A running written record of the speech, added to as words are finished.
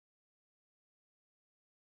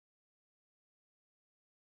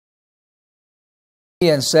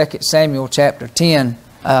In 2 Samuel chapter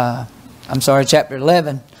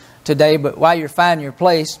 11 today, but while you're finding your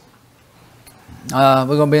place, we're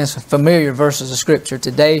going to be in some familiar verses of Scripture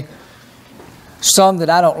today. Some that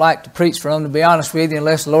I don't like to preach from, to be honest with you,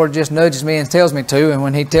 unless the Lord just nudges me and tells me to, and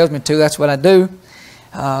when He tells me to, that's what I do.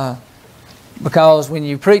 Because when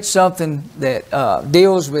you preach something that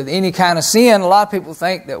deals with any kind of sin, a lot of people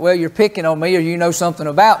think that, well, you're picking on me or you know something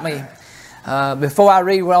about me. Before I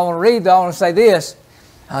read what I want to read, I want to say this.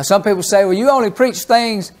 Some people say, well, you only preach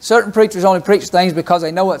things, certain preachers only preach things because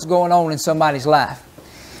they know what's going on in somebody's life.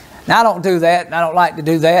 Now, I don't do that, and I don't like to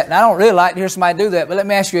do that, and I don't really like to hear somebody do that, but let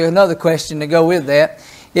me ask you another question to go with that,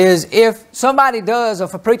 is if somebody does, or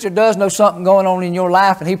if a preacher does know something going on in your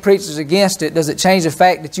life and he preaches against it, does it change the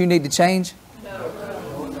fact that you need to change?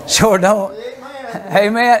 No. Sure don't.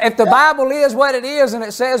 Amen. If the Bible is what it is and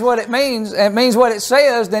it says what it means what it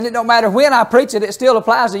says, then it don't matter when I preach it, it still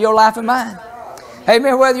applies to your life and mine.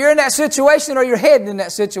 Amen. Whether you're in that situation or you're heading in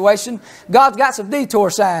that situation, God's got some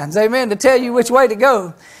detour signs, amen, to tell you which way to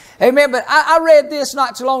go. Amen. But I read this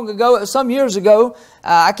not too long ago. It was some years ago.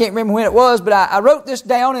 I can't remember when it was, but I wrote this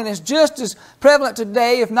down, and it's just as prevalent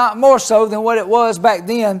today, if not more so, than what it was back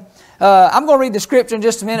then. I'm going to read the Scripture in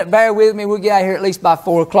just a minute. Bear with me. We'll get out of here at least by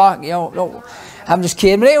 4 o'clock. You know, I'm just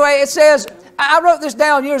kidding. But anyway, it says, I wrote this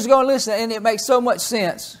down years ago, and listen, and it makes so much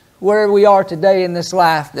sense where we are today in this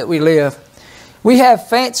life that we live. We have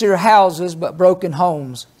fancier houses but broken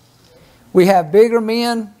homes. We have bigger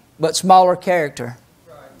men but smaller character.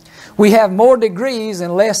 We have more degrees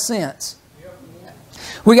and less sense.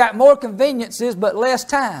 We got more conveniences but less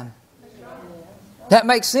time. That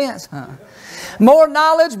makes sense, huh? More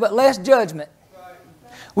knowledge but less judgment.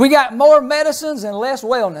 We got more medicines and less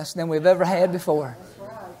wellness than we've ever had before.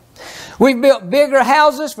 We've built bigger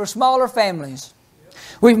houses for smaller families.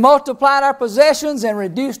 We've multiplied our possessions and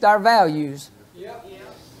reduced our values.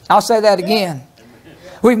 I'll say that again.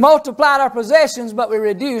 We've multiplied our possessions, but we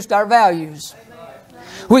reduced our values.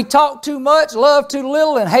 We talk too much, love too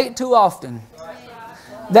little, and hate too often.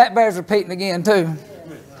 That bears repeating again too.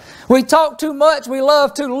 We talk too much, we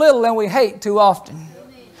love too little, and we hate too often.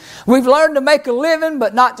 We've learned to make a living,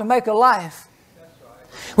 but not to make a life.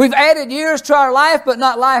 We've added years to our life, but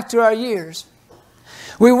not life to our years.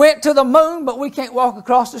 We went to the moon, but we can't walk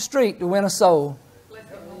across the street to win a soul.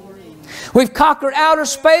 We've conquered outer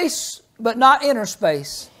space, but not inner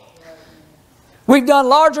space. We've done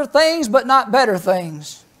larger things, but not better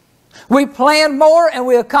things. We plan more and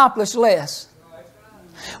we accomplish less.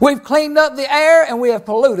 We've cleaned up the air and we have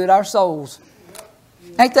polluted our souls.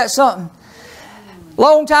 Ain't that something?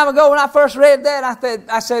 Long time ago when I first read that,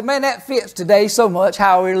 I said, man, that fits today so much,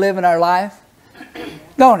 how we're living our life.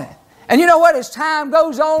 Don't it? And you know what? As time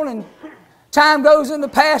goes on and time goes in the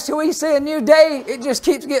past till we see a new day, it just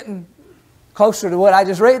keeps getting closer to what I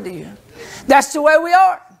just read to you. That's the way we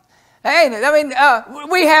are. Ain't it? I mean,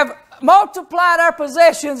 we have multiplied our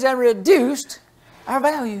possessions and reduced our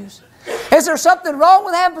values. Is there something wrong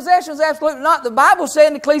with having possessions? Absolutely not. The Bible says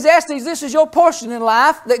in Ecclesiastes, this is your portion in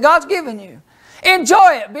life that God's given you.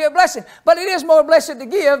 Enjoy it. Be a blessing. But it is more blessed to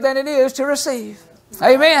give than it is to receive.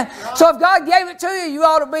 Amen. So if God gave it to you, you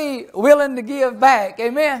ought to be willing to give back.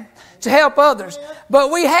 Amen. To help others. But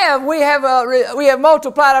we have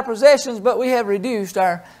multiplied our possessions, but we have reduced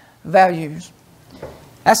our values.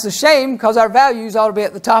 That's a shame, because our values ought to be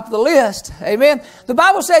at the top of the list. Amen. The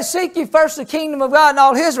Bible says, seek ye first the kingdom of God and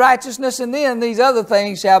all His righteousness, and then these other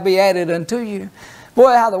things shall be added unto you.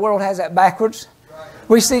 Boy, how the world has that backwards.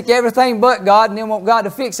 We seek everything but God, and then want God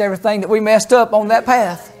to fix everything that we messed up on that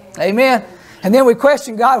path. Amen. And then we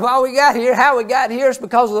question God, why we got here, how we got here. It's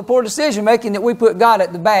because of the poor decision making that we put God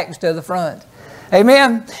at the back instead of the front.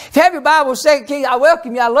 Amen. If you have your Bible, 2 Kings, I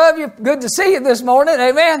welcome you. I love you. Good to see you this morning.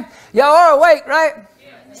 Amen. Y'all are awake, right?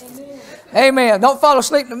 Amen. Don't fall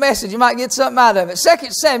asleep in the message. You might get something out of it.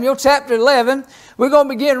 2 Samuel chapter 11. We're going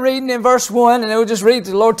to begin reading in verse 1. And then we'll just read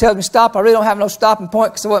till the Lord tells me stop. I really don't have no stopping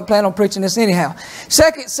point because I wasn't planning on preaching this anyhow.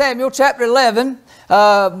 2 Samuel chapter 11.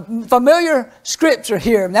 Familiar scripture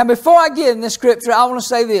here. Now before I get in this scripture, I want to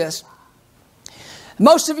say this.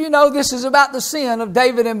 Most of you know this is about the sin of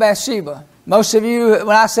David and Bathsheba. Most of you,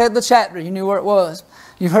 when I said the chapter, you knew where it was.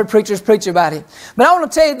 You've heard preachers preach about it. But I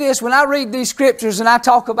want to tell you this, when I read these scriptures and I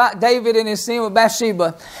talk about David and his sin with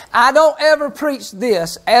Bathsheba, I don't ever preach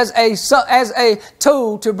this as a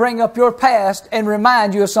tool to bring up your past and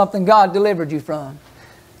remind you of something God delivered you from.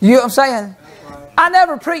 You know what I'm saying? I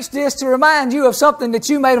never preached this to remind you of something that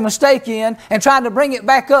you made a mistake in and trying to bring it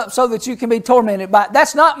back up so that you can be tormented by it.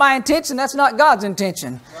 That's not my intention. That's not God's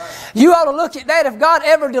intention. You ought to look at that. If God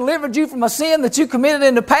ever delivered you from a sin that you committed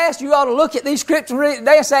in the past, you ought to look at these scriptures and read it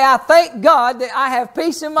today and say, I thank God that I have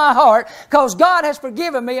peace in my heart because God has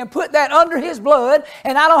forgiven me and put that under His blood,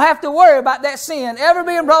 and I don't have to worry about that sin ever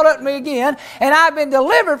being brought up to me again, and I've been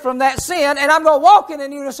delivered from that sin, and I'm going to walk in the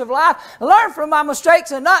newness of life, learn from my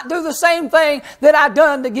mistakes, and not do the same thing that I've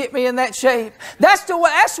done to get me in that shape. That's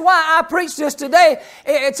why I preach this today,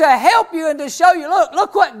 to help you and to show you,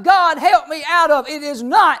 look what God helped me out of. It is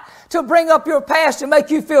not to bring up your past and make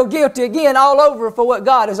you feel guilty again all over for what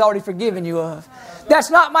God has already forgiven you of. That's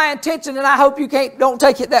not my intention, and I hope you don't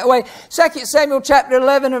take it that way. 2 Samuel chapter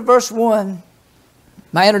 11 and verse 1.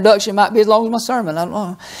 My introduction might be as long as my sermon, I don't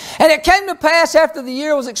know. And it came to pass after the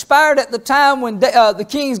year was expired at the time when the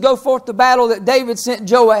kings go forth to battle that David sent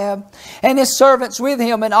Joab and his servants with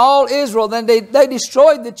him and all Israel. Then they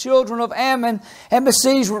destroyed the children of Ammon and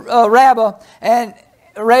besieged Rabbah,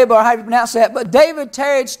 or how do you pronounce that? But David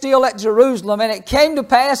tarried still at Jerusalem. And it came to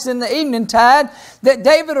pass in the evening tide that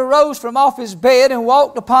David arose from off his bed and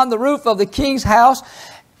walked upon the roof of the king's house.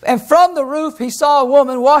 And from the roof he saw a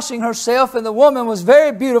woman washing herself, and the woman was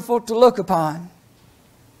very beautiful to look upon.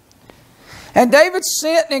 And David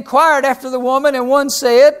sent and inquired after the woman, and one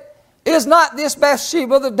said, Is not this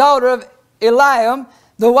Bathsheba, the daughter of Eliam,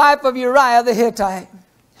 the wife of Uriah the Hittite?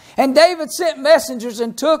 And David sent messengers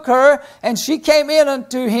and took her, and she came in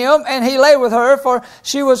unto him, and he lay with her, for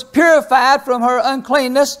she was purified from her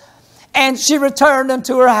uncleanness, and she returned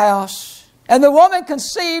unto her house. And the woman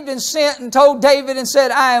conceived and sent and told David and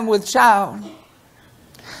said, I am with child.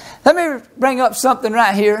 Let me bring up something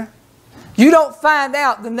right here. You don't find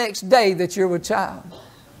out the next day that you're with child.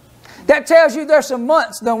 That tells you there's some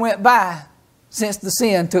months that went by since the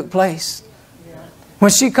sin took place.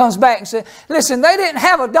 When she comes back and says, listen, they didn't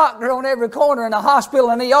have a doctor on every corner in a hospital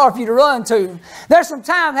and ER for you to run to. There's some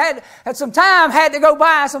time had to go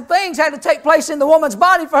by. Some things had to take place in the woman's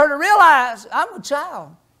body for her to realize, I'm with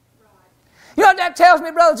child. You know what that tells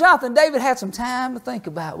me, Brother Jonathan? David had some time to think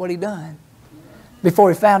about what he'd done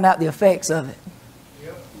before he found out the effects of it.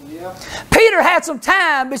 Yep. Peter had some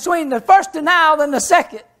time between the first denial and the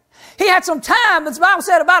second. He had some time, the Bible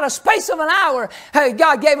said, about a space of an hour. Hey,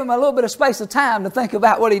 God gave him a little bit of space of time to think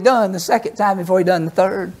about what he'd done the second time before he done the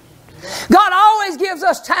third. God always gives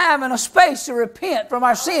us time and a space to repent from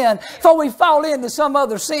our sin before we fall into some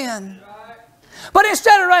other sin. But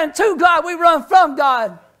instead of running to God, we run from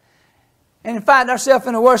God and find ourselves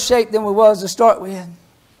in a worse shape than we was to start with.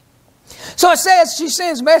 So it says, she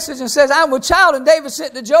sends message and says, I'm with child. And David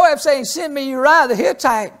sent to Joab saying, send me Uriah the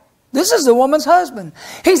Hittite. This is the woman's husband.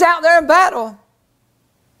 He's out there in battle.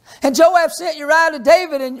 And Joab sent Uriah to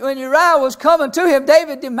David, and when Uriah was coming to him,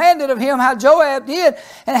 David demanded of him how Joab did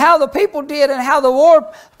and how the people did and how the war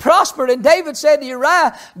prospered. And David said to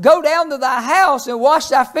Uriah, go down to thy house and wash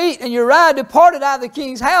thy feet. And Uriah departed out of the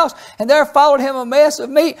king's house, and there followed him a mess of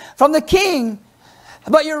meat from the king.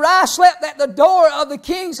 But Uriah slept at the door of the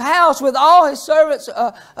king's house with all his servants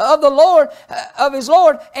of the Lord, of his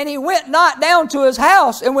Lord, and he went not down to his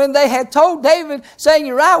house. And when they had told David, saying,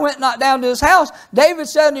 Uriah went not down to his house, David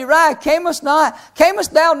said unto Uriah, camest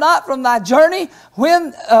thou not from thy journey?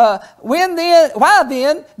 Why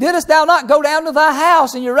then didst thou not go down to thy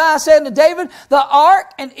house? And Uriah said unto David, the ark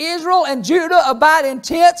and Israel and Judah abide in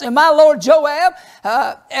tents, and my lord Joab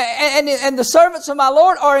and the servants of my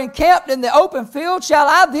Lord are encamped in the open field. Shall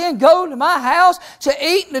I then go to my house to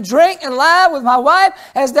eat and to drink and lie with my wife?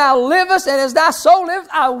 As thou livest and as thy soul liveth,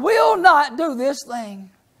 I will not do this thing.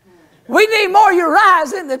 We need more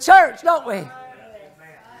Uriahs in the church, don't we?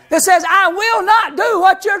 That says, I will not do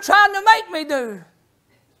what you're trying to make me do.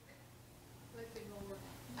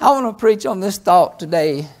 I want to preach on this thought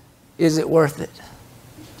today. Is it worth it?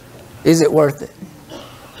 Is it worth it?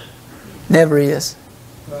 Never is.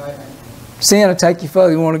 Sin will take you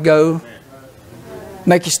further you want to go.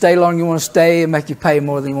 Make you stay longer than you want to stay, and make you pay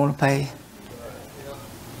more than you want to pay.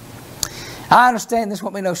 I understand this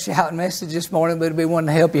won't be no shouting message this morning, but it'll be one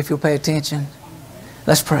to help you if you'll pay attention.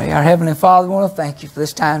 Let's pray. Our Heavenly Father, we want to thank you for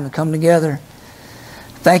this time to come together.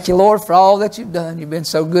 Thank you, Lord, for all that you've done. You've been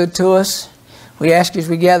so good to us. We ask you as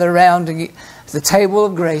we gather around to the table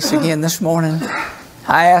of grace again this morning.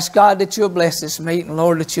 I ask, God, that you'll bless this meeting,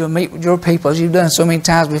 Lord, that you'll meet with your people as you've done so many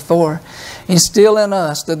times before. Instill in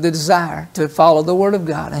us the desire to follow the Word of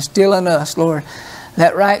God. Instill in us, Lord,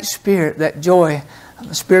 that right spirit, that joy,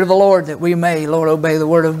 the Spirit of the Lord, that we may, Lord, obey the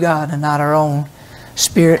Word of God and not our own.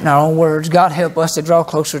 spirit and our own words. God, help us to draw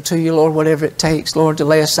closer to you, Lord, whatever it takes, Lord, to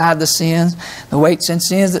lay aside the sins, the weights and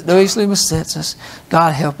sins that easily besets us.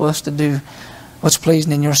 God, help us to do what's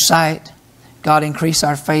pleasing in your sight. God, increase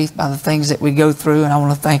our faith by the things that we go through. And I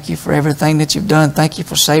want to thank you for everything that you've done. Thank you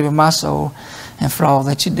for saving my soul and for all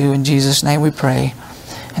that you do. In Jesus' name we pray.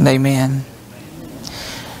 And amen.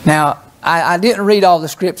 Now, I didn't read all the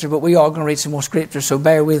scripture, but we are going to read some more scripture, so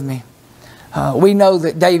bear with me. We know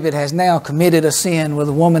that David has now committed a sin with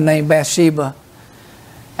a woman named Bathsheba.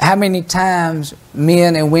 How many times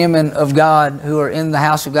men and women of God who are in the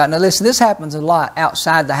house of God... Now listen, this happens a lot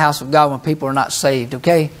outside the house of God when people are not saved,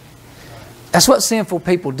 okay? That's what sinful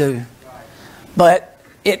people do. But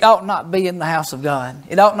it ought not be in the house of God.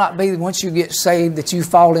 It ought not be once you get saved that you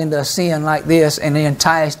fall into a sin like this and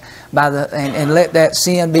enticed by and let that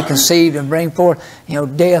sin be conceived and bring forth,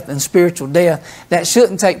 death and spiritual death. That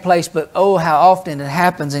shouldn't take place, but oh, how often it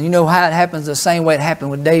happens. And you know how it happens? The same way it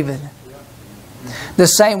happened with David. The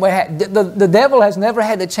same way the devil has never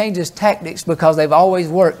had to change his tactics because they've always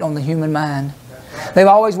worked on the human mind. They've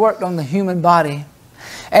always worked on the human body.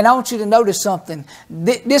 And I want you to notice something.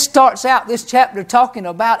 This starts out, this chapter, talking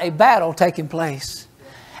about a battle taking place.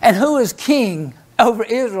 And who is king over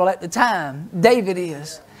Israel at the time? David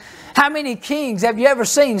is. How many kings have you ever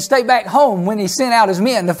seen stay back home when he sent out his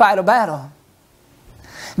men to fight a battle?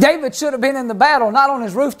 David should have been in the battle, not on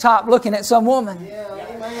his rooftop looking at some woman.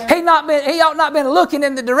 He ought not been looking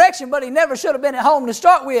in the direction, but he never should have been at home to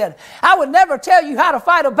start with. I would never tell you how to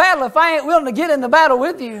fight a battle if I ain't willing to get in the battle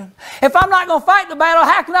with you. If I'm not going to fight the battle,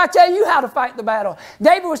 how can I tell you how to fight the battle?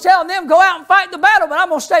 David was telling them, go out and fight the battle, but I'm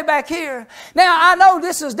going to stay back here. Now, I know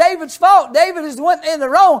this is David's fault. David is the one in the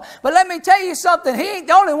wrong. But let me tell you something. He ain't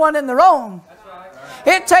the only one in the wrong.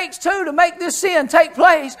 It takes two to make this sin take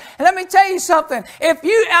place. And let me tell you something. Let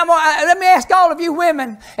me ask all of you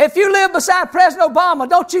women, if you live beside President Obama,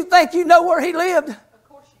 don't you think you know where he lived?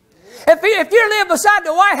 If you live beside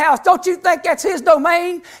the White House, don't you think that's his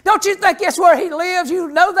domain? Don't you think that's where he lives? You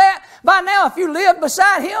know that by now if you live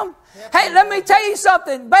beside him. Hey, let me tell you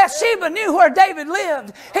something. Bathsheba knew where David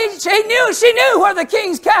lived. She knew where the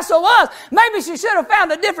king's castle was. Maybe she should have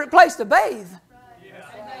found a different place to bathe.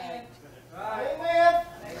 Amen.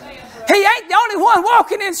 He ain't the only one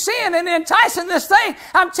walking in sin and enticing this thing.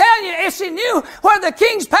 I'm telling you, if she knew where the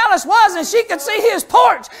king's palace was and she could see his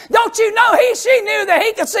porch, don't you know she knew that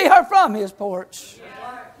he could see her from his porch.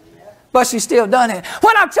 But she still done it.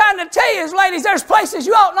 What I'm trying to tell you is, ladies, there's places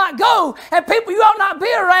you ought not go and people you ought not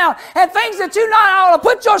be around and things that you not ought to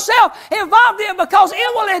put yourself involved in because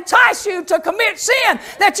it will entice you to commit sin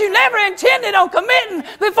that you never intended on committing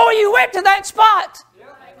before you went to that spot.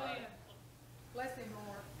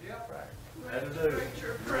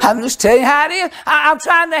 I'm just telling you how it is. I'm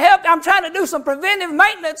trying to help. I'm trying to do some preventive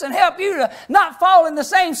maintenance and help you to not fall in the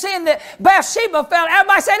same sin that Bathsheba fell.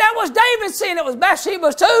 Everybody say that was David's sin. It was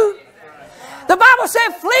Bathsheba's too. The Bible said,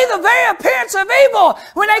 flee the very appearance of evil.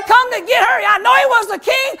 When they come to get her, I know he was the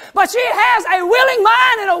king, but she has a willing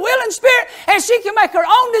mind and a willing spirit, and she can make her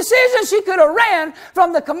own decisions. She could have ran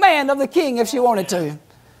from the command of the king if she wanted to.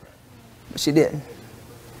 But she didn't.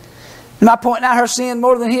 Am I pointing out her sin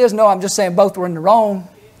more than his? No, I'm just saying both were in the wrong.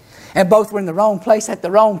 And both were in the wrong place at the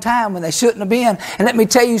wrong time when they shouldn't have been. And let me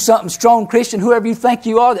tell you something, strong Christian, whoever you think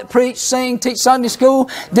you are that preach, sing, teach Sunday school,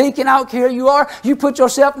 deacon, I don't care who you are, you put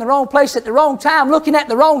yourself in the wrong place at the wrong time looking at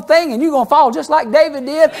the wrong thing and you're going to fall just like David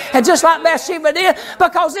did and just like Bathsheba did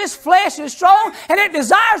because this flesh is strong and it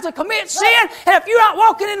desires to commit sin. And if you're not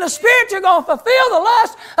walking in the Spirit, you're going to fulfill the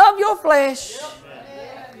lust of your flesh.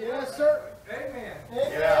 Yes, sir. Amen.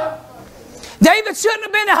 Yeah. David shouldn't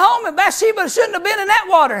have been at home and Bathsheba shouldn't have been in that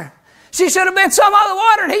water. She should have been some other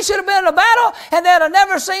water and he should have been in a battle and they'd have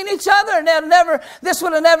never seen each other and this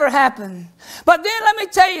would have never happened. But then let me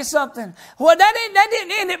tell you something. Well, that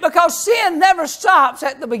didn't end it because sin never stops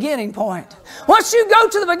at the beginning point. Once you go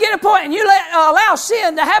to the beginning point and you allow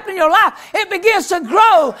sin to happen in your life, it begins to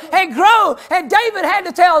grow and grow. And David had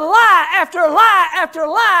to tell lie after lie after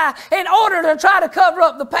lie in order to try to cover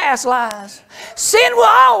up the past lies. Sin will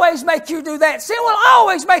always make you do that. Sin will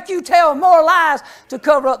always make you tell more lies to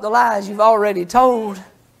cover up the lies you've already told.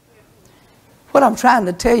 What I'm trying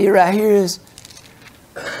to tell you right here is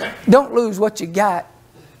don't lose what you got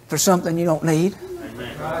for something you don't need.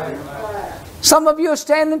 Amen. Some of you will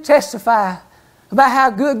stand and testify about how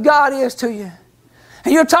good God is to you.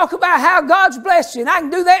 And you'll talk about how God's blessed you. And I can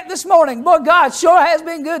do that this morning. Boy, God sure has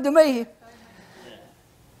been good to me.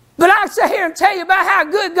 But I sit here and tell you about how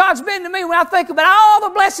good God's been to me when I think about all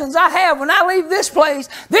the blessings I have when I leave this place.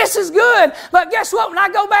 This is good. But guess what? When I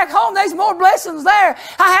go back home, there's more blessings there.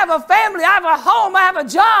 I have a family. I have a home. I have a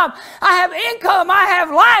job. I have income. I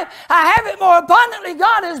have life. I have it more abundantly.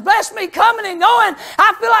 God has blessed me coming and going.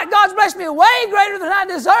 I feel like God's blessed me way greater than I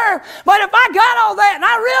deserve. But if I got all that and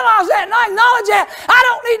I realize that and I acknowledge that, I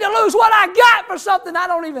don't need to lose what I got for something I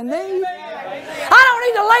don't even need. I don't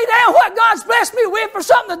need to lay down what God's blessed me with for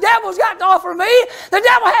something the devil's got to offer me. The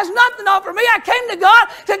devil has nothing to offer me. I came to God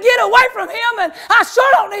to get away from him, and I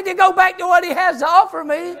sure don't need to go back to what he has to offer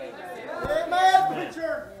me. Amen,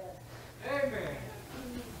 preacher. Amen.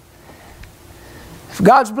 If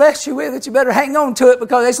God's blessed you with it, you better hang on to it,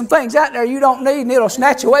 because there's some things out there you don't need and it'll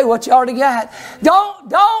snatch away what you already got.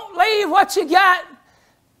 Don't leave what you got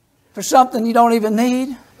for something you don't even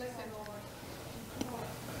need.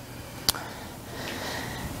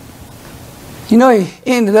 You know, he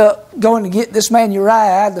ended up going to get this man Uriah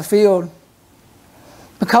out of the field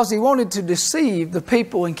because he wanted to deceive the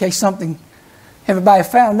people in case everybody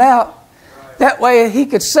found out. That way he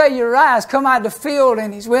could say Uriah's come out of the field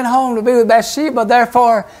and he's went home to be with Bathsheba.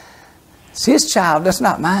 Therefore, it's his child. That's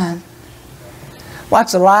not mine. Well,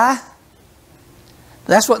 that's a lie.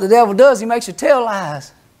 That's what the devil does. He makes you tell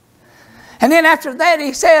lies. And then after that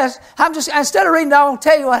he says, instead of reading it, I won't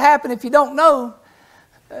tell you what happened if you don't know.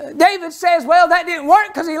 David says, well, that didn't work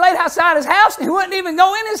because he laid outside his house and he wouldn't even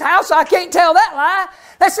go in his house, so I can't tell that lie.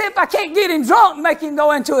 Let's see if I can't get him drunk and make him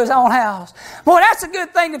go into his own house. Boy, that's a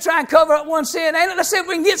good thing to try and cover up one sin, ain't it? Let's see if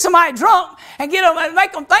we can get somebody drunk and get them and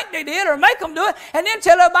make them think they did, or make them do it, and then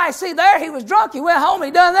tell everybody, see there, he was drunk, he went home, he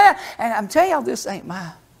done that. And I'm telling y'all, this ain't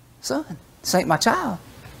my son. This ain't my child.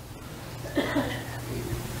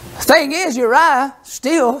 The thing is, Uriah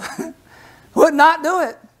still would not do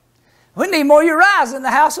it. We need more Uriahs in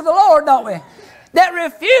the house of the Lord, don't we? That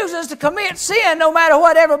refuses to commit sin no matter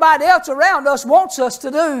what everybody else around us wants us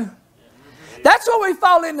to do. That's where we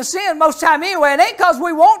fall into sin most time anyway. It ain't because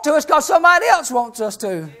we want to, it's because somebody else wants us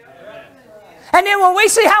to. And then when we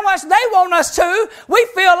see how much they want us to, we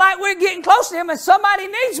feel like we're getting close to them and somebody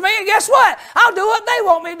needs me, and guess what? I'll do what they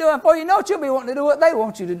want me to do. And before you know it, you'll be wanting to do what they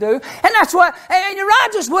want you to do. And that's what, and Uriah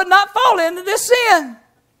just would not fall into this sin.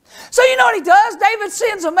 So you know what he does? David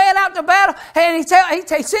sends a man out to battle, and he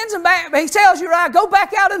sends him back. He tells Uriah, go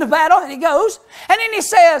back out into battle, and he goes. And then he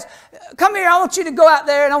says, come here, I want you to go out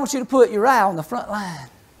there, and I want you to put Uriah on the front line.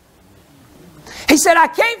 He said, I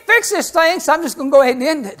can't fix this thing, so I'm just going to go ahead and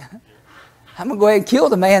end it. I'm going to go ahead and kill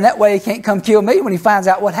the man. That way he can't come kill me when he finds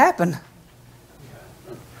out what happened.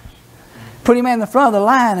 Put him in the front of the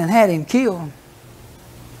line and had him killed.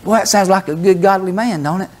 Boy, that sounds like a good godly man,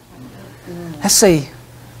 don't it? Let's see.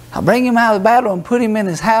 I'll bring him out of the battle and put him in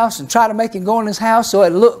his house and try to make him go in his house so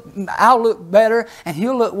I'll look better and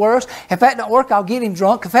he'll look worse. If that don't work, I'll get him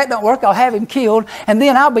drunk. If that don't work, I'll have him killed, and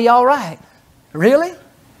then I'll be all right. Really?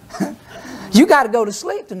 You got to go to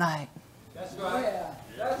sleep tonight. That's right. Yeah.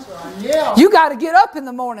 That's right. Yeah. You got to get up in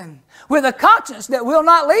the morning with a conscience that will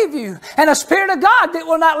not leave you and a Spirit of God that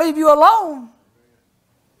will not leave you alone.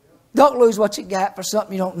 Don't lose what you got for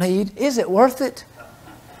something you don't need. Is it worth it?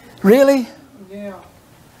 Really? Yeah.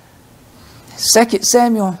 2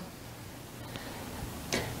 Samuel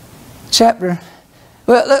chapter.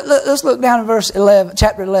 Well, let's look down at verse 11,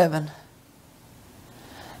 chapter 11.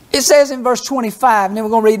 It says in verse 25, and then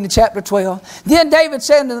we're going to read into chapter 12. Then David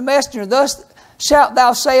said unto the messenger, thus shalt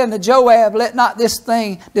thou say unto Joab, let not this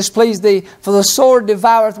thing displease thee, for the sword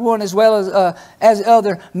devoureth one as well as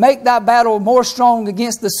other. Make thy battle more strong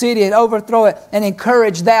against the city and overthrow it, and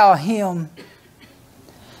encourage thou him.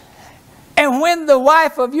 And when the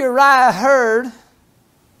wife of Uriah heard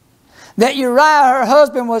that Uriah her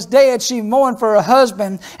husband was dead, she mourned for her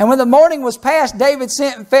husband. And when the morning was past, David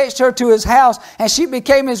sent and fetched her to his house, and she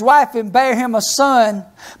became his wife and bare him a son.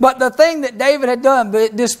 But the thing that David had done, but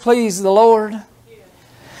it displeased the Lord.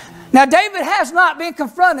 Now David has not been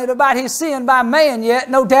confronted about his sin by man yet.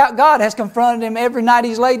 No doubt God has confronted him every night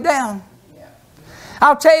he's laid down.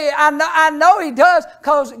 I'll tell you, I know he does,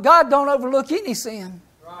 because God don't overlook any sin.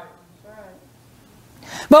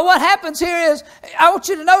 But what happens here is, I want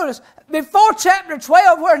you to notice, before chapter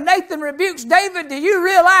 12 where Nathan rebukes David, do you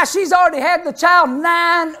realize she's already had the child?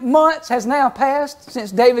 9 months has now passed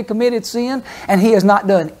since David committed sin, and he has not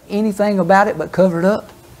done anything about it but covered up.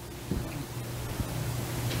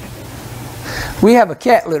 We have a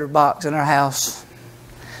cat litter box in our house.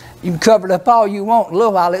 You can cover it up all you want. In a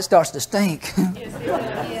little while it starts to stink.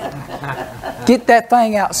 Get that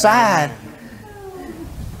thing outside.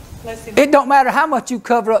 It don't matter how much you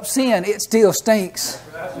cover up sin, it still stinks.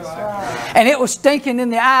 And it was stinking in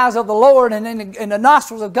the eyes of the Lord and in the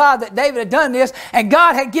nostrils of God that David had done this. And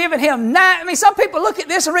God had given him 9. I mean, some people look at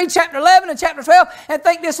this and read chapter 11 and chapter 12 and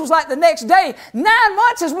think this was like the next day. 9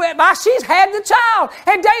 months has went by. She's had the child.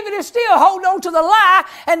 And David is still holding on to the lie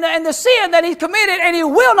and the sin that he's committed, and he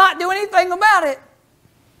will not do anything about it.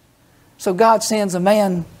 So God sends a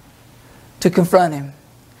man to confront him.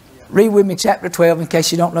 Read with me chapter 12 in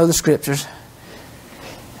case you don't know the scriptures.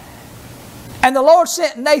 And the Lord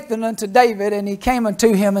sent Nathan unto David, and he came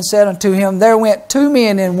unto him and said unto him, There went 2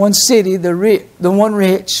 men in one city, the one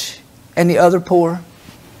rich and the other poor.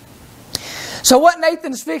 So what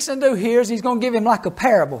Nathan's fixing to do here is he's going to give him like a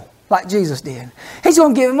parable, like Jesus did. He's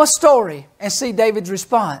going to give him a story and see David's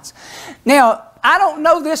response. Now, I don't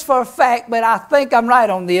know this for a fact, but I think I'm right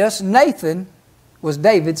on this. Nathan was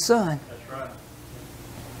David's son. That's right.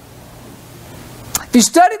 If you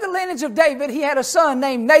study the lineage of David, he had a son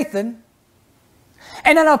named Nathan.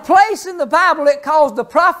 And in a place in the Bible it calls the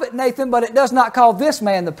prophet Nathan, but it does not call this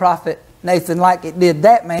man the prophet Nathan like it did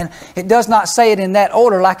that man. It does not say it in that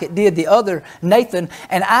order like it did the other Nathan.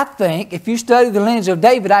 And I think if you study the lineage of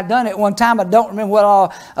David, I've done it one time. I don't remember what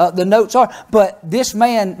all the notes are. But this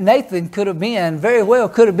man Nathan could have been, very well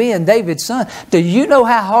could have been David's son. Do you know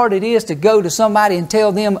how hard it is to go to somebody and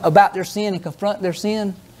tell them about their sin and confront their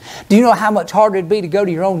sin? Do you know how much harder it'd be to go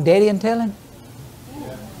to your own daddy and tell him?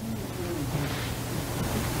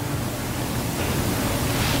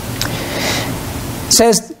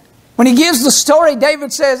 Says, when he gives the story, Nathan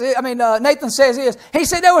says this. He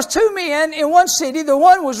said there was 2 men in one city. The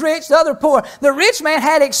one was rich, the other poor. The rich man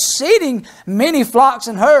had exceeding many flocks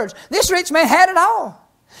and herds. This rich man had it all.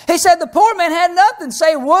 He said the poor man had nothing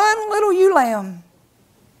save one little ewe lamb,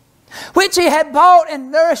 which he had bought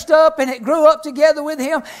and nourished up, and it grew up together with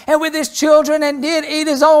him and with his children, and did eat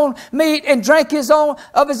his own meat and drank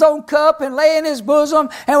of his own cup, and lay in his bosom,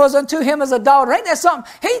 and was unto him as a daughter. Ain't that something?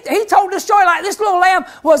 He told the story like this little lamb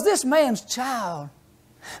was this man's child.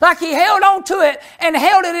 Like he held on to it and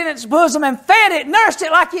held it in its bosom and fed it, nursed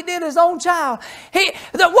it like he did his own child.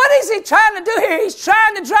 What is he trying to do here? He's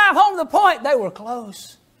trying to drive home the point. They were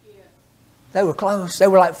close. They were close. They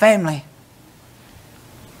were like family.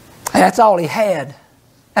 And that's all he had.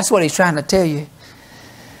 That's what he's trying to tell you.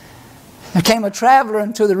 There came a traveler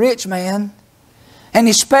unto the rich man, and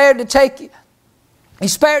he spared to take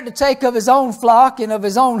of his own flock and of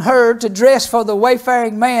his own herd to dress for the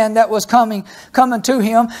wayfaring man that was coming to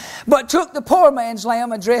him, but took the poor man's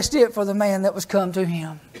lamb and dressed it for the man that was come to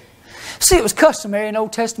him. See, it was customary in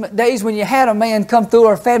Old Testament days when you had a man come through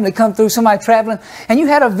or a family come through, somebody traveling, and you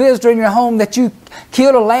had a visitor in your home that you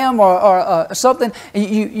killed a lamb or something,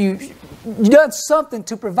 you done something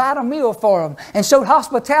to provide a meal for them and showed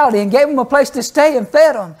hospitality and gave them a place to stay and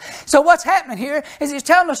fed them. So what's happening here is he's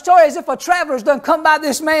telling the story as if a traveler's done come by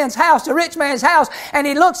this man's house, the rich man's house, and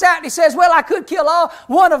he looks out and he says, well, I could kill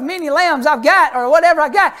one of many lambs I've got or whatever I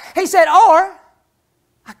got. He said, or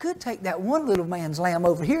I could take that one little man's lamb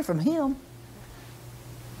over here from him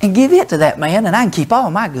and give it to that man, and I can keep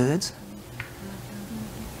all my goods.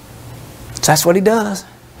 So that's what he does.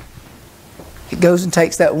 He goes and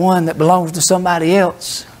takes that one that belongs to somebody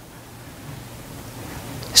else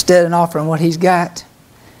instead of offering what he's got.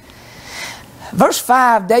 Verse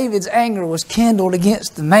 5, David's anger was kindled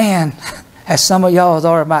against the man, as some of y'all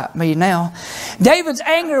are about me now. David's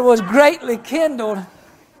anger was greatly kindled.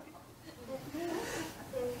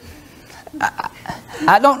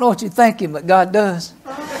 I don't know what you're thinking, but God does.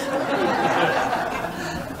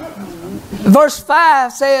 Verse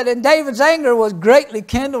 5 said, and David's anger was greatly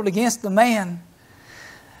kindled against the man.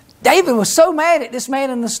 David was so mad at this man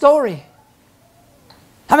in the story.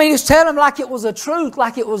 I mean, he was telling him like it was a truth,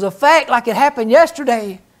 like it was a fact, like it happened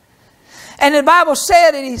yesterday. And the Bible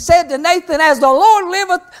said, and he said to Nathan, as the Lord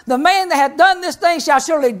liveth, the man that hath done this thing shall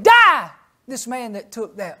surely die. This man that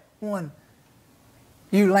took that one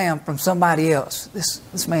ewe lamb from somebody else.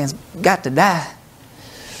 This man's got to die.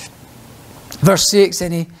 Verse 6,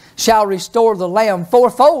 and he shall restore the lamb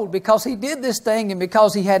fourfold because he did this thing and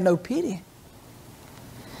because he had no pity.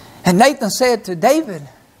 And Nathan said to David,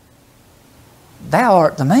 thou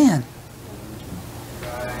art the man.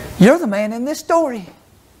 You're the man in this story.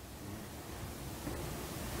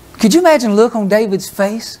 Could you imagine the look on David's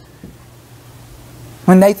face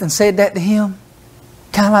when Nathan said that to him?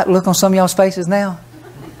 Kind of like the look on some of y'all's faces now.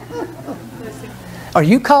 Are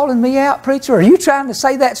you calling me out, preacher? Are you trying to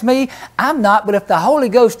say that's me? I'm not, but if the Holy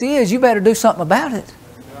Ghost is, you better do something about it.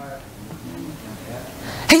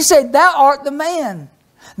 He said, thou art the man.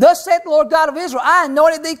 Thus saith the Lord God of Israel, I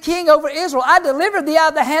anointed thee king over Israel. I delivered thee out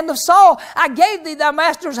of the hand of Saul. I gave thee thy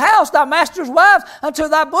master's house, thy master's wives unto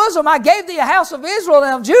thy bosom. I gave thee a house of Israel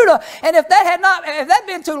and of Judah. And if that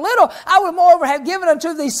been too little, I would moreover have given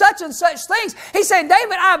unto thee such and such things. He said,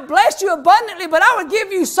 David, I blessed you abundantly, but I would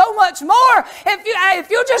give you so much more. If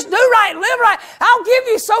you just do right, live right, I'll give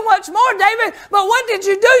you so much more, David. But what did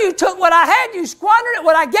you do? You took what I had, you squandered it,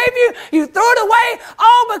 what I gave you, you threw it away,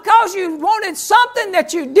 all because you wanted something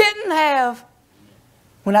that you didn't have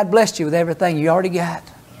when I blessed you with everything you already got.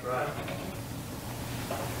 Right.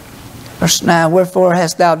 Verse 9, wherefore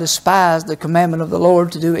hast thou despised the commandment of the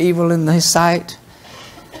Lord to do evil in his sight?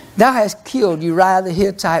 Thou hast killed Uriah the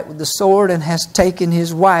Hittite with the sword, and hast taken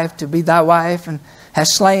his wife to be thy wife, and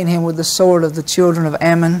hast slain him with the sword of the children of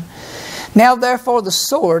Ammon. Now therefore the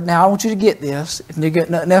sword, now I want you to get this, if you get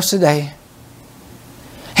nothing else today.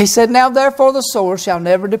 He said, now therefore the sword shall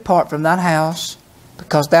never depart from thine house,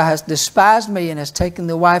 because thou hast despised me, and hast taken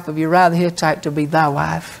the wife of Uriah the Hittite to be thy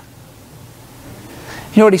wife.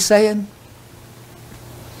 You know what he's saying?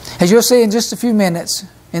 As you'll see in just a few minutes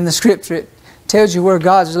in the scripture, it tells you where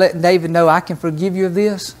God's letting David know, I can forgive you of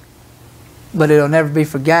this, but it'll never be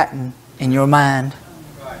forgotten in your mind.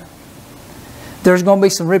 There's going to be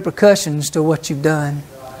some repercussions to what you've done.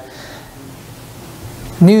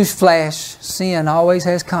 Newsflash, sin always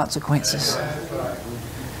has consequences.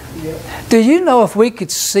 Do you know if we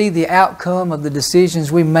could see the outcome of the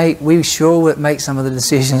decisions we make, we sure would make some of the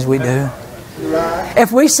decisions we do?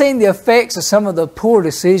 If we seen the effects of some of the poor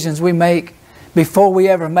decisions we make before we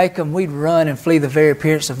ever make them, we'd run and flee the very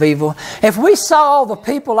appearance of evil. If we saw all the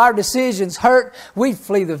people our decisions hurt, we'd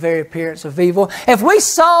flee the very appearance of evil. If we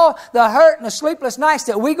saw the hurt and the sleepless nights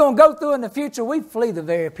that we're going to go through in the future, we'd flee the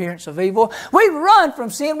very appearance of evil. We'd run from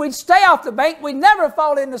sin. We'd stay off the bank. We'd never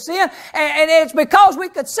fall into sin. And it's because we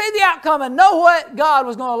could see the outcome and know what God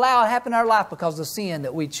was going to allow to happen in our life because of the sin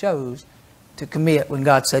that we chose to commit when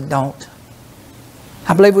God said don't.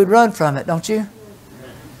 I believe we'd run from it, don't you?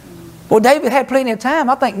 Well, David had plenty of time.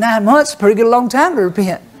 I think 9 months is a pretty good long time to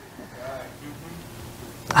repent.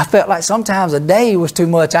 I felt like sometimes a day was too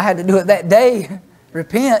much. I had to do it that day.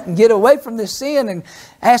 Repent and get away from this sin and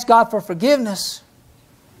ask God for forgiveness.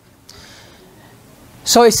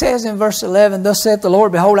 So he says in verse 11, thus saith the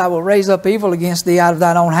Lord, behold, I will raise up evil against thee out of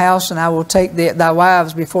thine own house, and I will take thy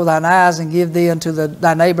wives before thine eyes and give thee unto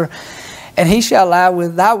thy neighbor. And he shall lie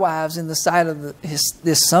with thy wives in the sight of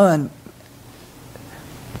this son.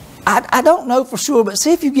 I don't know for sure, but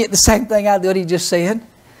see if you get the same thing out of what he just said.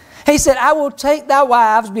 He said, I will take thy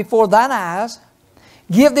wives before thine eyes,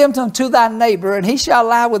 give them unto thy neighbor, and he shall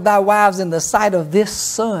lie with thy wives in the sight of this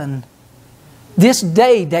son. This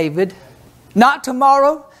day, David. Not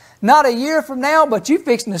tomorrow, not a year from now, but you're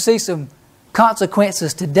fixing to see some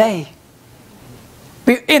consequences today.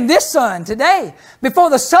 In this sun today. Before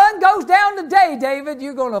the sun goes down today, David,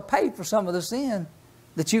 you're going to pay for some of the sin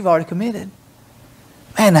that you've already committed.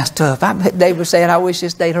 Man, that's tough. I bet David was saying, I wish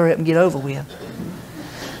this day hurry up and get over with.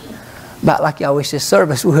 About like y'all wish this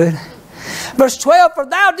service would. Verse 12, for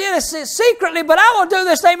thou didst it secretly, but I will do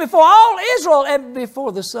this thing before all Israel and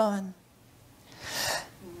before the sun.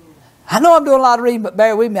 I know I'm doing a lot of reading, but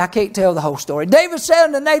bear with me. I can't tell the whole story. David said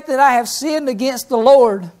unto Nathan, I have sinned against the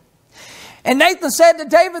Lord. And Nathan said to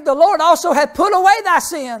David, the Lord also hath put away thy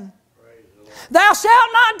sin. Thou shalt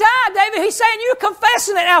not die, David. He's saying you're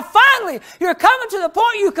confessing it. Now finally, you're coming to the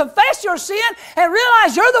point you confess your sin and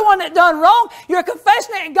realize you're the one that done wrong. You're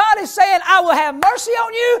confessing it and God is saying, I will have mercy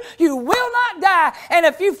on you. You will not die. And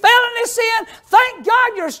if you fell in this sin, thank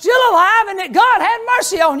God you're still alive and that God had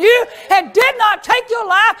mercy on you and did not take your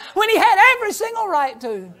life when He had every single right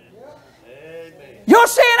to. Your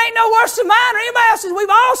sin ain't no worse than mine or anybody else's. We've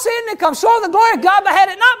all sinned and come short of the glory of God, but had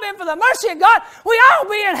it not been for the mercy of God, we all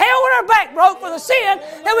be in hell with our back broke for the sin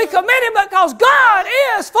that we committed, because God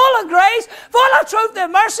is full of grace, full of truth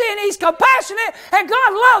and mercy, and He's compassionate, and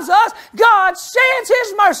God loves us. God sheds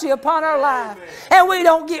His mercy upon our life, and we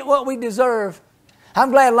don't get what we deserve.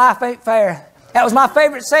 I'm glad life ain't fair. That was my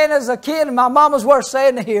favorite saying as a kid, and my mama's worst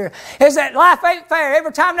saying to hear, is that life ain't fair.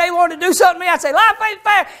 Every time they wanted to do something to me, I'd say, life ain't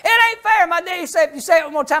fair. It ain't fair. My daddy said, if you say it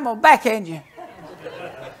one more time, I'm going to backhand you.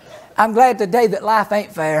 I'm glad today that life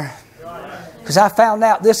ain't fair. Because I found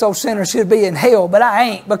out this old sinner should be in hell, but I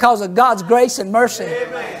ain't, because of God's grace and mercy.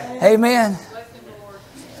 Amen.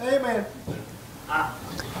 Amen.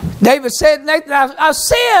 David said, Nathan, I've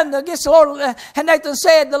sinned against the Lord. And Nathan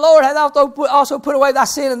said, the Lord hath also put away thy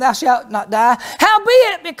sin, and thou shalt not die.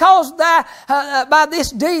 Howbeit, because by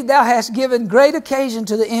this deed thou hast given great occasion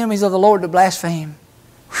to the enemies of the Lord to blaspheme.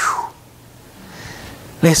 Whew.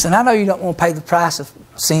 Listen, I know you don't want to pay the price of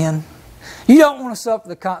sin. You don't want to suffer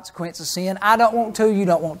the consequence of sin. I don't want to. You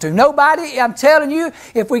don't want to. Nobody, I'm telling you,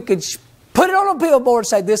 if we could put it on a billboard and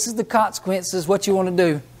say, this is the consequences, what you want to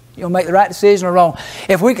do. You'll make the right decision or wrong.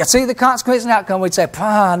 If we could see the consequence and outcome, we'd say,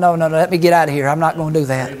 no, let me get out of here. I'm not going to do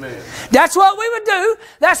that. Amen. That's what we would do.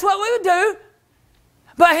 That's what we would do.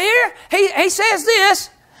 But here, he says this,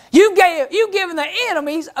 you've given the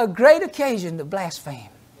enemies a great occasion to blaspheme.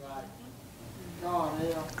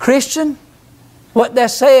 Christian, what they're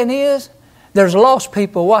saying is, there's lost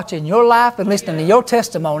people watching your life and listening to your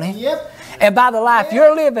testimony. Yep. And by the life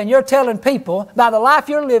you're living, you're telling people, by the life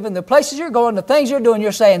you're living, the places you're going, the things you're doing,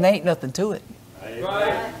 you're saying there ain't nothing to it.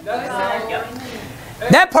 Right.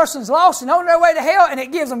 That person's lost and on their way to hell, and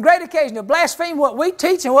it gives them great occasion to blaspheme what we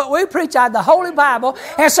teach and what we preach out of the Holy Bible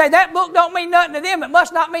and say that book don't mean nothing to them. It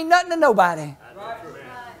must not mean nothing to nobody.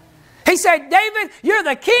 He said, David, you're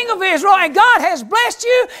the king of Israel, and God has blessed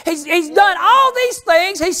you. He's done all these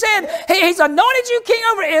things. He said, He's anointed you king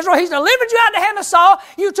over Israel. He's delivered you out of the hand of Saul.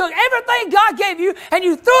 You took everything God gave you, and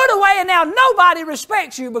you threw it away, and now nobody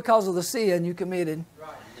respects you because of the sin you committed. Right.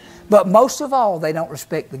 But most of all, they don't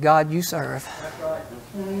respect the God you serve. Right.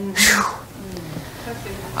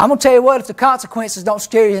 I'm going to tell you what, if the consequences don't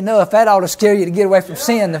scare you enough, that ought to scare you to get away from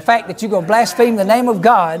sin. The fact that you're going to blaspheme the name of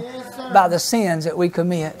God by the sins that we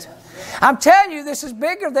commit. I'm telling you, this is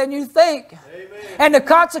bigger than you think. Amen. And the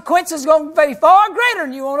consequences are going to be far greater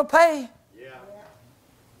than you want to pay. Yeah.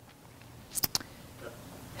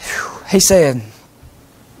 He said,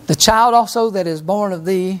 the child also that is born of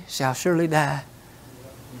thee shall surely die.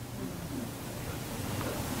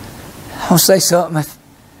 I'll say something.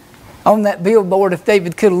 On that billboard, if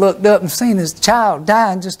David could have looked up and seen his child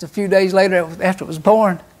dying just a few days later after it was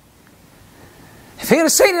born, if he'd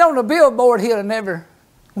have seen it on the billboard, he'd have never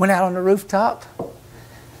went out on the rooftop.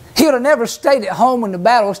 He would have never stayed at home when the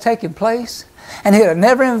battle was taking place. And he would have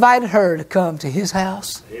never invited her to come to his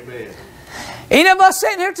house. Amen. Any of us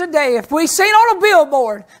sitting here today, if we seen on a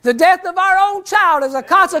billboard the death of our own child as a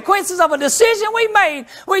consequences of a decision we made,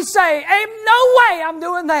 we'd say, ain't no way I'm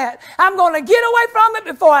doing that. I'm going to get away from it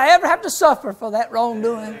before I ever have to suffer for that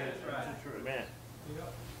wrongdoing.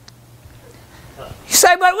 You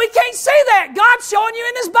say, but we can't see that. God's showing you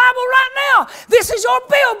in this Bible right now. This is your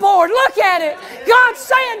billboard. Look at it. God's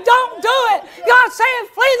saying, don't do it. God's saying,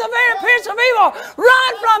 flee the very appearance of evil.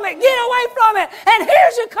 Run from it. Get away from it. And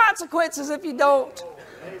here's your consequences if you don't.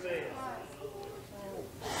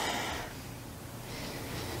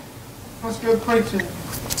 That's good preaching.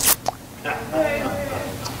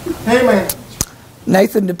 Amen.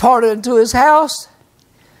 Nathan departed into his house.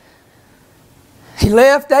 He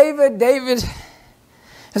left David. David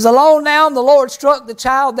is alone now, and the Lord struck the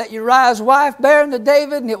child that Uriah's wife bare unto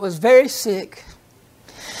David, and it was very sick.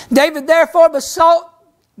 David therefore besought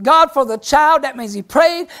God for the child. That means he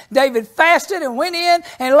prayed. David fasted and went in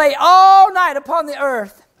and lay all night upon the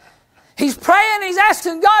earth. He's praying, he's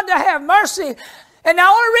asking God to have mercy. And the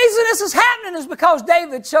only reason this is happening is because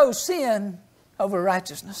David chose sin over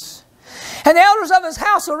righteousness. And the elders of his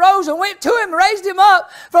house arose and went to him and raised him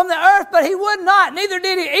up from the earth, but he would not, neither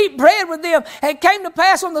did he eat bread with them. And it came to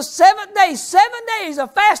pass on the 7th day, 7 days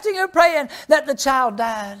of fasting and praying, that the child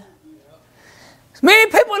died.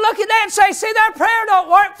 Many people look at that and say, see, that prayer don't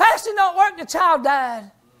work, fasting don't work, the child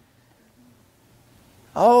died.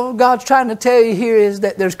 All God's trying to tell you here is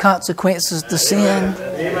that there's consequences to sin.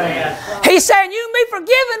 Amen. He's saying you can be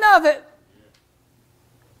forgiven of it,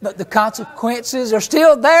 but the consequences are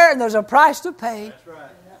still there, and there's a price to pay. That's right.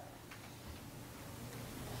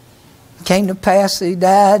 It came to pass that he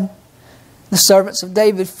died. The servants of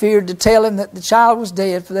David feared to tell him that the child was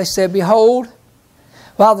dead, for they said, behold,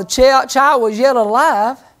 while the child was yet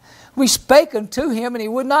alive, we spake unto him, and he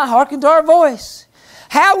would not hearken to our voice.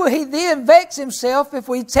 How will he then vex himself if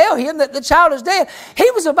we tell him that the child is dead? He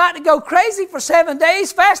was about to go crazy for 7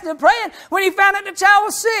 days, fasting and praying, when he found out the child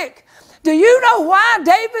was sick. Do you know why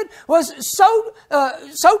David was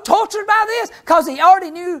so tortured by this? Because he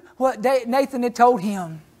already knew what Nathan had told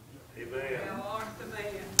him. Amen.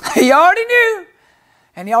 He already knew.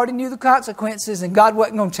 And he already knew the consequences, and God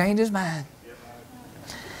wasn't going to change his mind.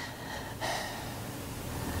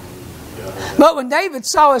 But when David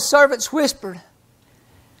saw his servants whispered,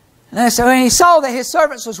 and so when he saw that his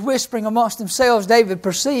servants was whispering amongst themselves, David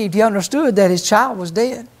perceived, he understood that his child was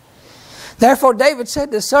dead. Therefore David said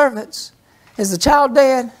to the servants, is the child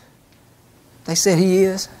dead? They said, he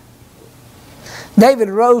is. David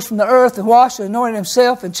arose from the earth and washed and anointed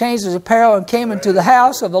himself and changed his apparel and came into the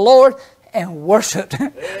house of the Lord and worshipped.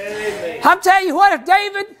 I'm telling you what, if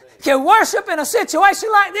David can worship in a situation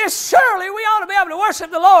like this, surely we ought to be able to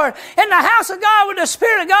worship the Lord in the house of God with the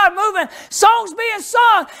Spirit of God moving, songs being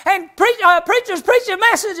sung, and preachers preaching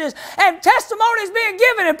messages, and testimonies being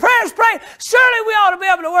given, and prayers prayed. Surely we ought to be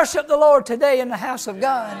able to worship the Lord today in the house of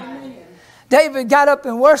God. Amen. David got up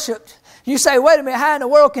and worshiped. You say, wait a minute, how in the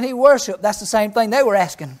world can he worship? That's the same thing they were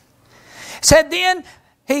asking. It said then,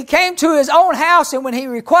 he came to his own house, and when he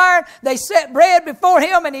required, they set bread before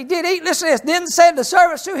him, and he did eat. Listen to this. Then said the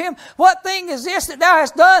servants to him, what thing is this that thou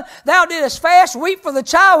hast done? Thou didst fast, weep for the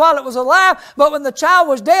child while it was alive, but when the child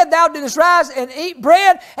was dead, thou didst rise and eat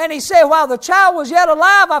bread. And he said, while the child was yet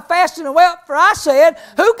alive, I fasted and wept, for I said,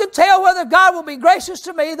 who can tell whether God will be gracious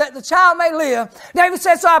to me that the child may live? David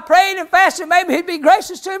said, so I prayed and fasted, maybe he'd be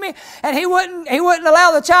gracious to me, and he wouldn't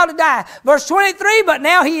allow the child to die. Verse 23, but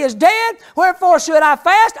now he is dead, wherefore should I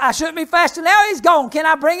fast? I shouldn't be fasting now. He's gone. Can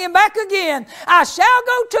I bring him back again? I shall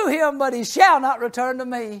go to him, but he shall not return to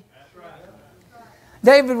me.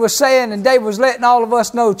 David was saying, and David was letting all of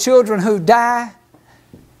us know, children who die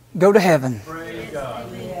go to heaven. Praise God.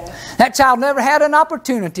 That child never had an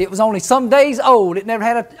opportunity. It was only some days old. It never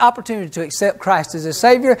had an opportunity to accept Christ as a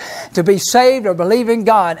Savior, to be saved or believe in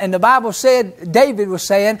God. And the Bible said, David was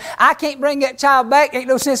saying, I can't bring that child back. Ain't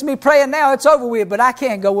no sense in me praying now. It's over with. But I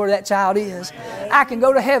can go where that child is. I can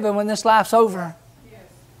go to heaven when this life's over.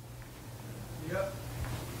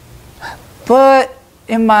 But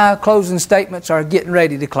in my closing statements, or getting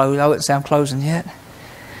ready to close, I wouldn't say I'm closing yet.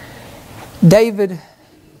 David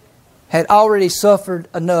had already suffered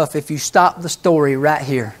enough if you stop the story right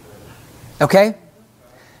here. Okay?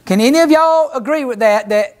 Can any of y'all agree with that?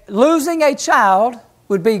 That losing a child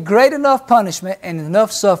would be great enough punishment and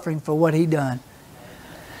enough suffering for what he done.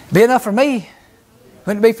 Be enough for me.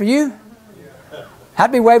 Wouldn't it be for you?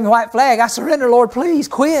 I'd be waving the white flag. I surrender, Lord, please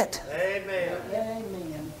quit. Amen.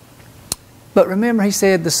 Amen. But remember, he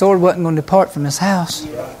said the sword wasn't going to depart from his house.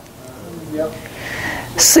 Yep.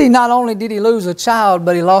 See, not only did he lose a child,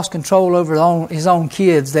 but he lost control over his own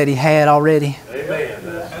kids that he had already. Amen.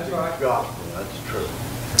 That's right. Gospel. That's true.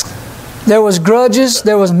 There was grudges,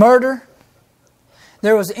 there was murder,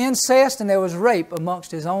 there was incest, and there was rape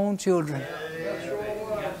amongst his own children.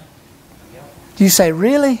 Do you say,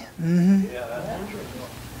 really? Mm-hmm. Yeah, that's true.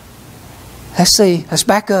 Let's see. Let's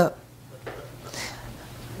back up.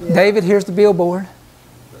 David, here's the billboard.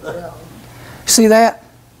 See that?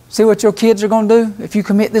 See what your kids are going to do if you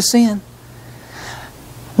commit this sin?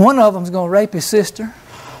 One of them's going to rape his sister.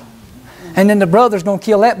 And then the brother's going to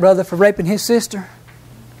kill that brother for raping his sister.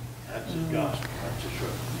 That's the gospel. That's the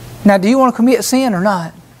truth. Now, do you want to commit sin or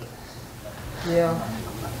not? Yeah.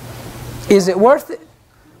 Is it worth it?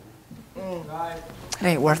 It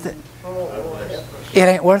ain't worth it. It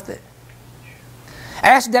ain't worth it.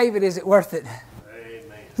 Ask David, is it worth it?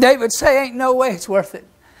 Amen. David would say, ain't no way it's worth it.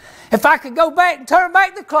 If I could go back and turn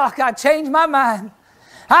back the clock, I'd change my mind.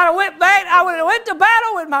 I'd have went back, I would have went to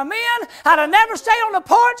battle with my men, I'd have never stayed on the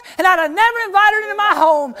porch, and I'd have never invited them into my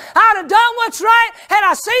home. I'd have done what's right, had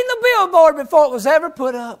I seen the billboard before it was ever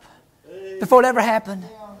put up, before it ever happened.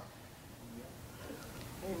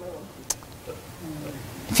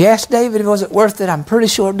 If you ask David, was it worth it, I'm pretty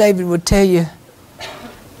sure David would tell you,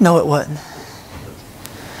 no, it wasn't.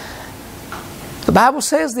 The Bible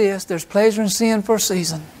says this, there's pleasure in sin for a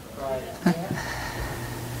season.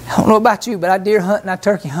 I don't know about you, but I deer hunt and I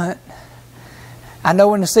turkey hunt. I know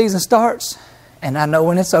when the season starts and I know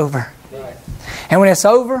when it's over. Right. And when it's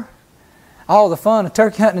over, all the fun of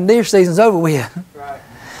turkey hunting and deer season's over with. Right.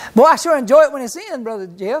 Boy, I sure enjoy it when it's in, Brother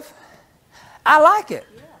Jeff. I like it.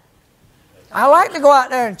 I like to go out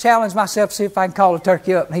there and challenge myself to see if I can call a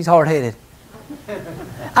turkey up, and he's hard-headed.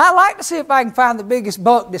 I like to see if I can find the biggest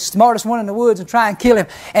buck, the smartest one in the woods, and try and kill him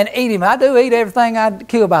and eat him. I do eat everything I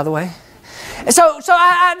kill, by the way. So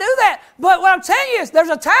I do that. But what I'm telling you is there's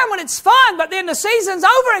a time when it's fun, but then the season's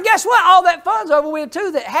over, and guess what? All that fun's over with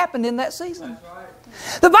too that happened in that season. That's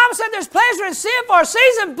right. The Bible said there's pleasure in sin for a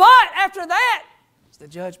season, but after that, it's the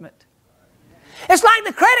judgment. It's like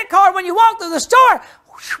the credit card when you walk through the store.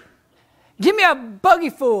 Give me a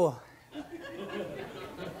buggy full.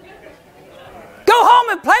 Go home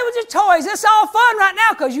and play with your toys. It's all fun right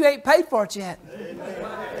now because you ain't paid for it yet.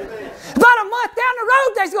 About a month down the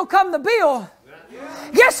road, there's going to come the bill.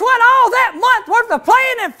 Guess what? All that month worth of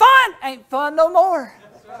playing and fun ain't fun no more.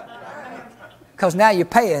 Because now you're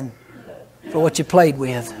paying for what you played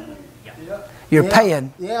with. You're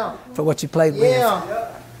paying for what you played with.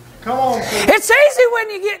 Come on. It's easy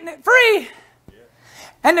when you're getting it free.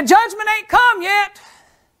 And the judgment ain't come yet.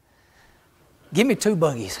 Give me 2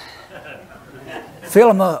 buggies. Fill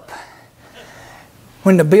them up.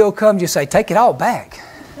 When the bill comes, you say, take it all back.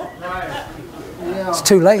 It's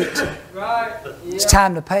too late. It's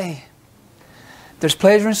time to pay. There's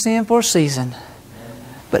pleasure in sin for a season,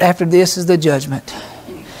 but after this is the judgment.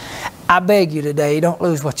 I beg you today, don't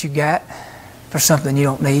lose what you got for something you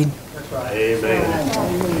don't need.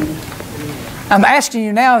 Amen. I'm asking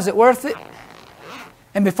you now, is it worth it?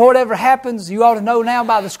 And before it ever happens, you ought to know now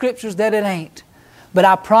by the Scriptures that it ain't. But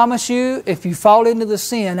I promise you, if you fall into the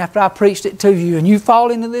sin after I preached it to you, and you fall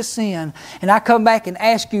into this sin, and I come back and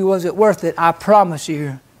ask you, was it worth it? I promise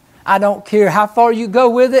you, I don't care how far you go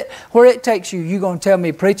with it, where it takes you, you're going to tell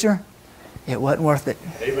me, preacher, it wasn't worth it.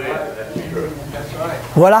 Amen. That's true. That's right.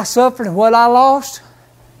 What I suffered and what I lost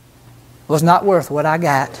was not worth what I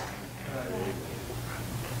got.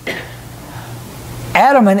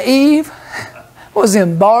 Adam and Eve was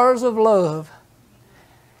in bars of love.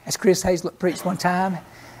 As Chris Hazlett preached one time,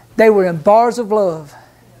 they were in bars of love.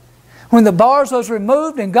 When the bars was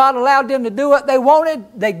removed and God allowed them to do what they wanted,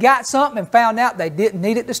 they got something and found out they didn't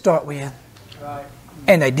need it to start with. Right.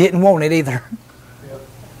 And they didn't want it either.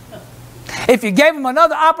 If you gave them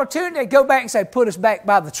another opportunity, they'd go back and say, put us back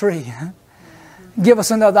by the tree. Give us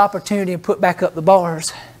another opportunity and put back up the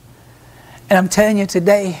bars. And I'm telling you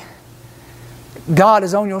today, God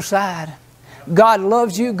is on your side. God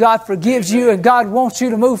loves you, God forgives you, and God wants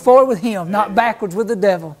you to move forward with Him, not backwards with the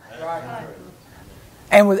devil.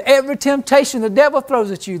 And with every temptation the devil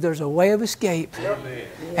throws at you, there's a way of escape.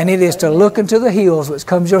 And it is to look into the hills which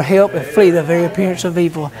comes your help and flee the very appearance of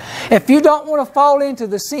evil. If you don't want to fall into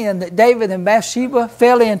the sin that David and Bathsheba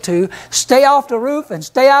fell into, stay off the roof and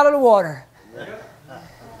stay out of the water.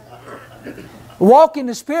 Walk in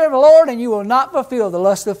the Spirit of the Lord and you will not fulfill the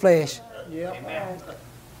lust of the flesh.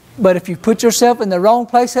 But if you put yourself in the wrong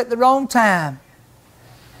place at the wrong time,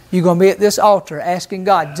 you're going to be at this altar asking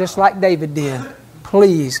God, just like David did,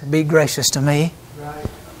 please be gracious to me.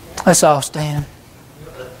 Let's all stand.